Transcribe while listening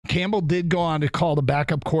Campbell did go on to call the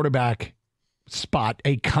backup quarterback spot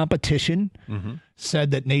a competition.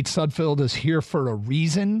 Said that Nate Sudfeld is here for a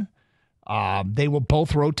reason. They will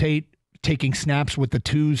both rotate, taking snaps with the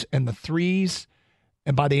 2s and the 3s.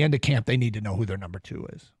 And by the end of camp, they need to know who their number 2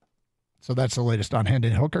 is. So that's the latest on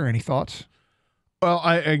Hendon Hooker. Any thoughts? Well,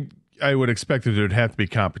 I would expect that there would have to be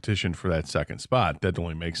competition for that second spot. That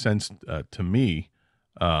only makes sense to me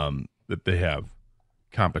that they have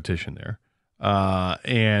competition there.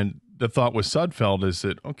 And the thought with Sudfeld is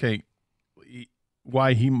that, okay,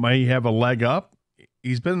 why he might have a leg up,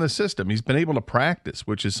 he's been in the system. He's been able to practice,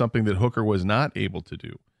 which is something that Hooker was not able to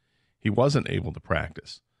do. He wasn't able to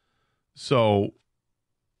practice. So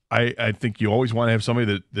I think you always want to have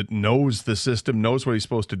somebody that knows the system, knows what he's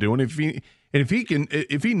supposed to do. And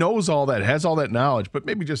if he knows all that, has all that knowledge, but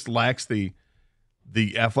maybe just lacks the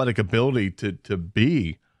athletic ability to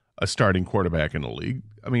be a starting quarterback in the league,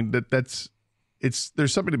 I mean, there's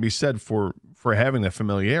something to be said for having that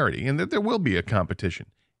familiarity, and that there will be a competition.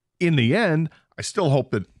 In the end, I still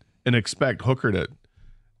hope that and expect Hooker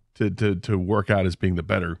to work out as being the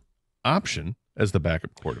better option as the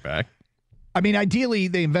backup quarterback. I mean, ideally,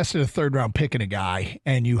 they invested a 3rd-round pick in a guy,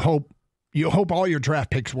 and you hope all your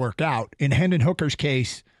draft picks work out. In Hendon Hooker's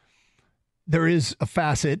case, there is a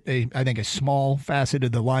facet, I think a small facet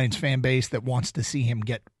of the Lions fan base that wants to see him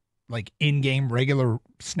get like in-game regular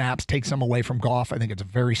snaps, take some away from Goff. I think it's a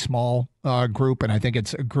very small group, and I think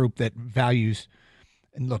it's a group that values.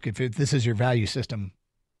 And look, if this is your value system,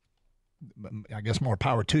 I guess more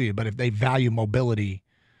power to you. But if they value mobility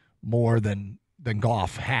more than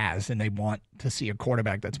Goff has, and they want to see a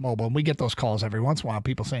quarterback that's mobile. And we get those calls every once in a while,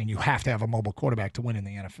 people saying you have to have a mobile quarterback to win in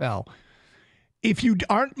the NFL. If you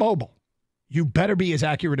aren't mobile, you better be as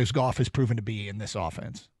accurate as Goff has proven to be in this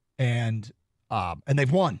offense. And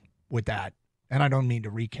they've won with that. And I don't mean to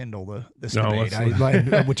rekindle this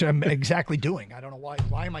debate, which I'm exactly doing. I don't know why.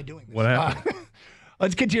 Why am I doing this? What happened?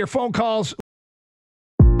 Let's get to your phone calls.